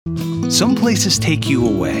Some places take you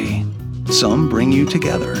away. Some bring you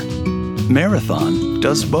together. Marathon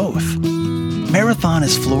does both. Marathon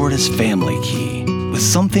is Florida's family key, with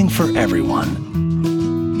something for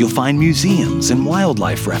everyone. You'll find museums and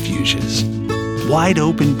wildlife refuges, wide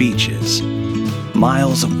open beaches,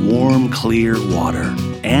 miles of warm, clear water,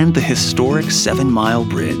 and the historic 7-mile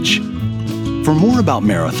bridge. For more about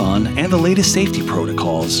Marathon and the latest safety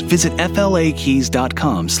protocols, visit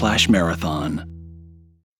flakeys.com/marathon.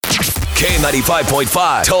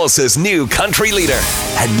 K95.5, Tulsa's new country leader.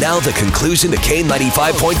 And now the conclusion to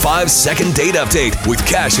K95.5's second date update with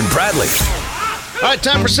Cash and Bradley. All right,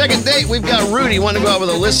 time for second date. We've got Rudy wanting to go out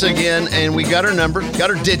with Alyssa again, and we got her number,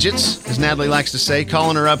 got her digits, as Natalie likes to say,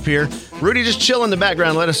 calling her up here. Rudy, just chill in the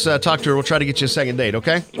background. Let us talk to her. We'll try to get you a second date,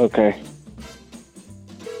 okay? Okay.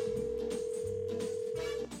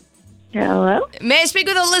 Hello? May I speak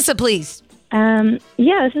with Alyssa, please? Yeah,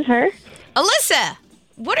 this is her. Alyssa,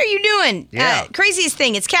 what are you doing? Yeah. Craziest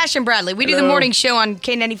thing, it's Cash and Bradley. We do the morning show on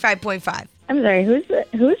K95.5. I'm sorry, who is this?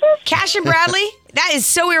 Cash and Bradley? That is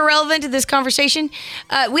so irrelevant to this conversation.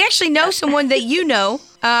 We actually know someone that you know.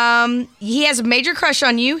 He has a major crush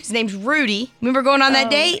on you. His name's Rudy. Remember going on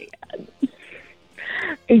that date?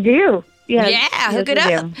 I do. Yes. Yeah, hook it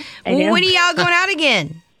I up. do. When are y'all going out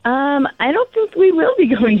again? I don't think we will be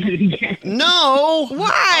going out again. No.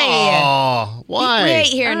 Why? Oh, why? We hate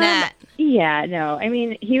hearing that. Yeah, no. I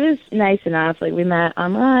mean, he was nice enough. Like, we met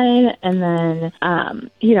online, and then,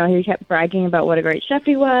 he kept bragging about what a great chef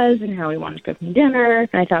he was and how he wanted to cook me dinner.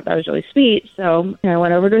 And I thought that was really sweet. So I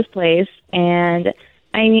went over to his place, and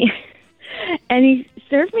and he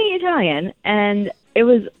served me Italian, and it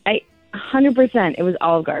was 100%. It was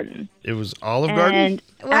Olive Garden. It was Olive Garden? And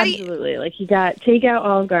absolutely. Like, he got takeout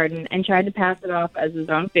Olive Garden and tried to pass it off as his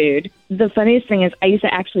own food. The funniest thing is I used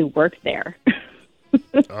to actually work there.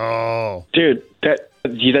 Oh. Dude, that's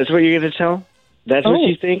what you're going to tell? That's what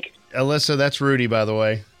you think? Alyssa, that's Rudy, by the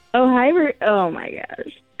way. Oh, hi, oh, my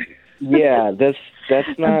gosh. Yeah, that's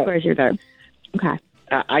not... Of course you're there. Okay.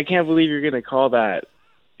 I can't believe you're going to call that.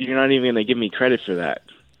 You're not even going to give me credit for that.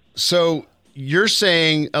 So you're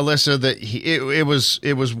saying, Alyssa, that it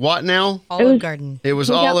was what now? Olive Garden. It was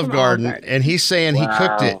Takeout Olive from Garden, Olive Garden. and he's saying he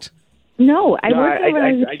cooked it. No, I worked there when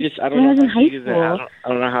I was in high I school.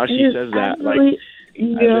 don't know how she says that. Like,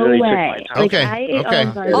 no really took my way. time. Like, Okay, I ate okay.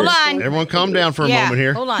 Olive Garden. Hold on. Everyone calm down for a moment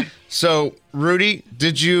here. Hold on. So, Rudy,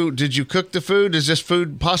 did you cook the food? Is this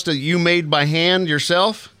food pasta you made by hand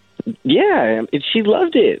yourself? Yeah, and she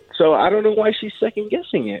loved it. So I don't know why she's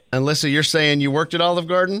second-guessing it. Alyssa, you're saying you worked at Olive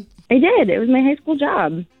Garden? I did. It was my high school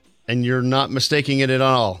job. And you're not mistaking it at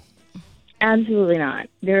all? Absolutely not.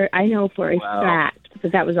 I know for a fact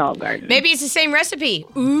that was Olive Garden. Maybe it's the same recipe.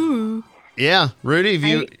 Ooh. Yeah.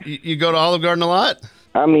 Rudy, you go to Olive Garden a lot?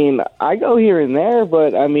 I mean, I go here and there,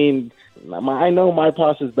 but I mean, I know my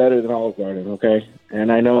pasta's better than Olive Garden, okay?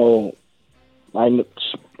 And I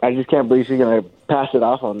just can't believe she's going to pass it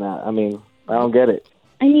off on that. I mean, I don't get it.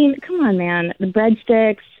 I mean, come on, man. The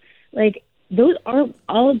breadsticks, like, those are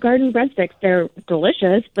Olive Garden breadsticks. They're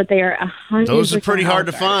delicious, but they are 100%. Those are pretty hard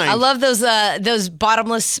to find. I love those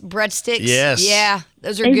bottomless breadsticks. Yes. Yeah,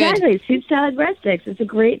 those are exactly. Soup salad breadsticks. It's a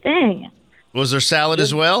great thing. Was there salad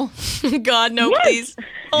as well? good. God, no, Yes. please.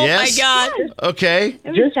 Oh, Yes. my God. Yes. Okay.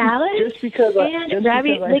 There was salad.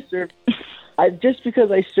 Just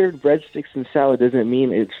because I served breadsticks and salad doesn't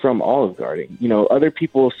mean it's from Olive Garden. You know, other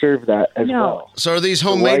people serve that as well. So are these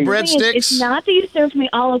homemade Why- breadsticks? It's not that you served me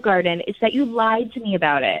Olive Garden. It's that you lied to me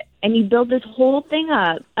about it. And you built this whole thing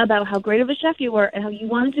up about how great of a chef you were and how you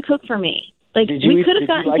wanted to cook for me. Like, we could have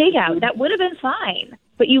gotten takeout. That would have been fine.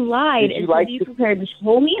 But you lied and said you prepared this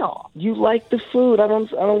whole meal. You like the food. I don't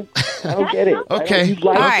get it. Okay.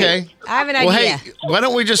 All right. Okay. I have an Well, idea. hey, why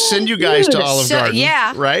don't we just send you guys to Olive So, Garden?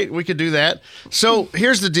 yeah. Right? We could do that. So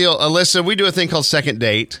here's the deal, Alyssa. We do a thing called second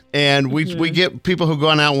date, and we get people who've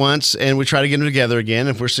gone out once, and we try to get them together again.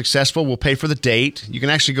 If we're successful, we'll pay for the date. You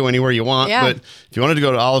can actually go anywhere you want, Yeah. but if you wanted to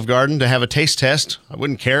go to Olive Garden to have a taste test, I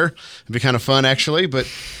wouldn't care. It'd be kind of fun, actually. But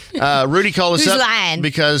Rudy called us Who's up lying?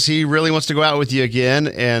 because he really wants to go out with you again,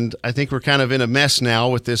 and I think we're kind of in a mess now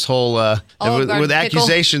with this whole Olive Garden with pickle.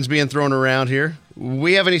 accusations being thrown around here.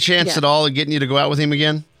 We have any chance at all of getting you to go out with him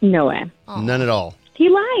again? No way. None at all. He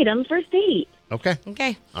lied on the first date. Okay.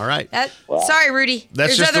 Okay. All right. Sorry, Rudy. That's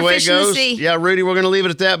There's just other the way fish it in the goes. sea. Yeah, Rudy, we're going to leave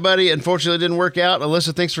it at that, buddy. Unfortunately, it didn't work out.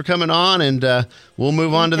 Alyssa, thanks for coming on, and we'll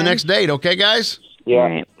move on to the next date. Okay, guys? Yeah. All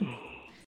right.